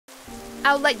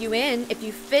I'll let you in if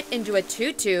you fit into a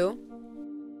tutu.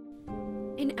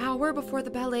 An hour before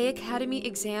the ballet academy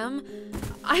exam,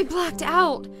 I blacked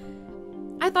out.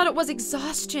 I thought it was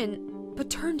exhaustion, but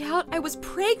turned out I was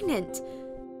pregnant.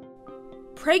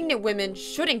 Pregnant women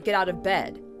shouldn't get out of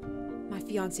bed, my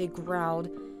fiance growled.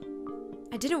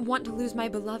 I didn't want to lose my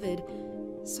beloved,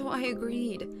 so I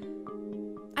agreed.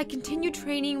 I continued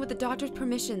training with the doctor's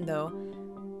permission, though.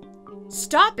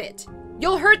 Stop it!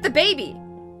 You'll hurt the baby!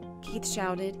 Keith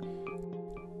shouted.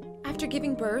 After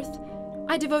giving birth,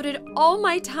 I devoted all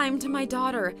my time to my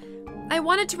daughter. I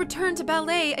wanted to return to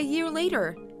ballet a year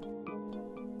later.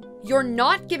 You're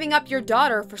not giving up your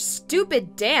daughter for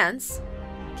stupid dance,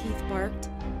 Keith barked.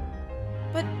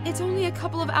 But it's only a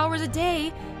couple of hours a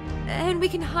day, and we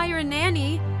can hire a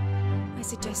nanny, I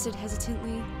suggested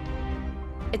hesitantly.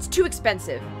 It's too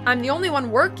expensive. I'm the only one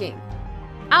working.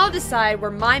 I'll decide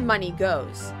where my money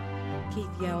goes, Keith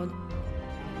yelled.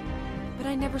 But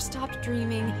I never stopped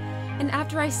dreaming, and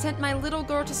after I sent my little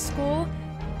girl to school,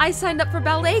 I signed up for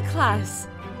ballet class.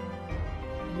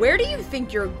 Where do you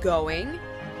think you're going?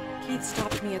 Keith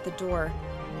stopped me at the door.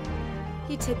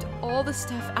 He tipped all the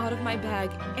stuff out of my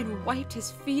bag and wiped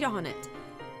his feet on it.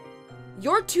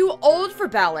 You're too old for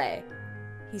ballet,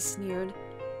 he sneered.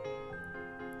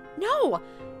 No,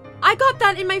 I got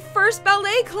that in my first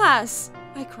ballet class,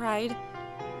 I cried.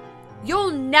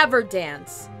 You'll never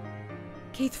dance.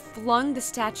 Keith flung the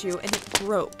statue and it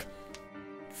broke.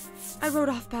 I wrote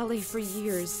off ballet for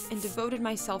years and devoted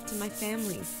myself to my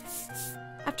family.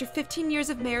 After 15 years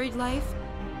of married life,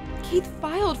 Keith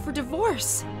filed for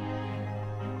divorce.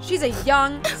 She's a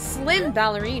young, slim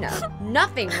ballerina,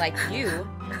 nothing like you.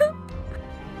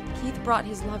 Keith brought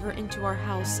his lover into our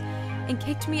house and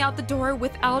kicked me out the door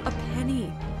without a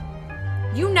penny.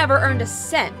 You never earned a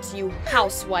cent, you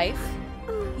housewife,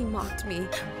 he mocked me.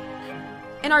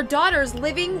 And our daughter's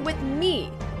living with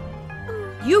me.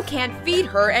 You can't feed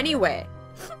her anyway,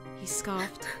 he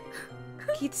scoffed.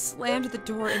 Keith slammed the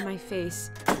door in my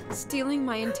face, stealing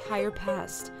my entire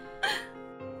past.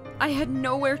 I had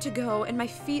nowhere to go, and my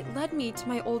feet led me to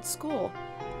my old school.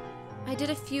 I did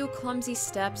a few clumsy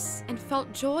steps and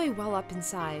felt joy well up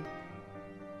inside.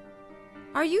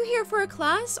 Are you here for a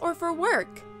class or for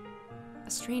work? A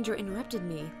stranger interrupted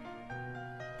me.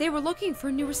 They were looking for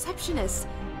a new receptionist,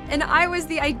 and I was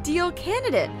the ideal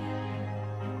candidate.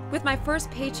 With my first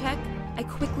paycheck, I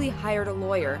quickly hired a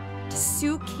lawyer to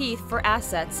sue Keith for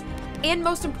assets, and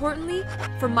most importantly,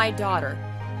 for my daughter.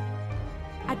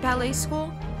 At ballet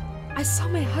school, I saw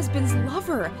my husband's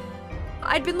lover.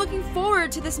 I'd been looking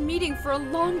forward to this meeting for a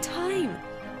long time.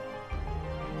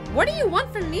 What do you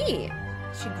want from me?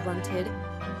 She grunted.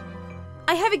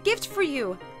 I have a gift for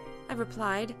you, I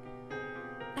replied.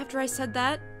 After I said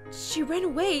that, she ran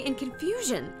away in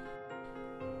confusion.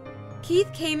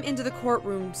 Keith came into the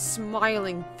courtroom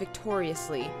smiling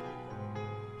victoriously.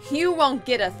 You won't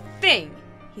get a thing,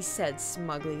 he said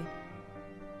smugly.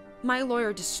 My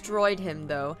lawyer destroyed him,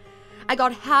 though. I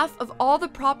got half of all the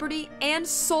property and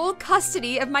sole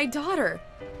custody of my daughter.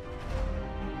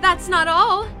 That's not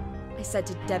all, I said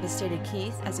to devastated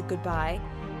Keith as a goodbye.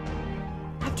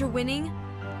 After winning,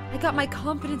 I got my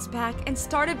confidence back and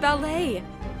started ballet.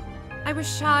 I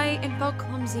was shy and felt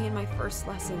clumsy in my first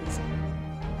lessons.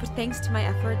 But thanks to my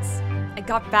efforts, I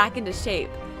got back into shape.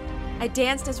 I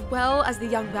danced as well as the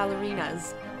young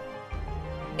ballerinas.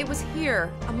 It was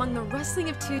here, among the rustling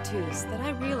of tutus, that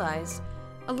I realized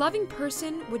a loving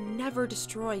person would never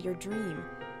destroy your dream.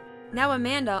 Now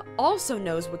Amanda also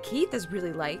knows what Keith is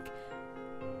really like.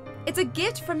 It's a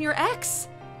gift from your ex.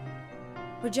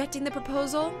 Rejecting the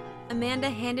proposal, Amanda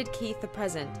handed Keith the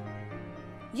present.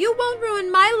 You won't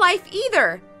ruin my life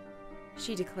either,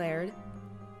 she declared.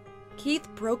 Keith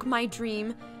broke my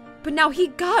dream, but now he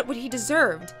got what he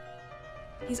deserved.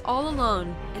 He's all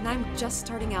alone, and I'm just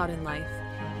starting out in life.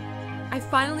 I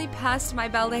finally passed my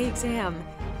ballet exam.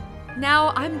 Now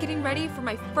I'm getting ready for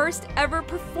my first ever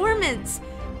performance.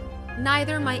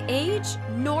 Neither my age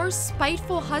nor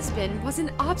spiteful husband was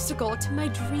an obstacle to my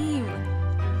dream.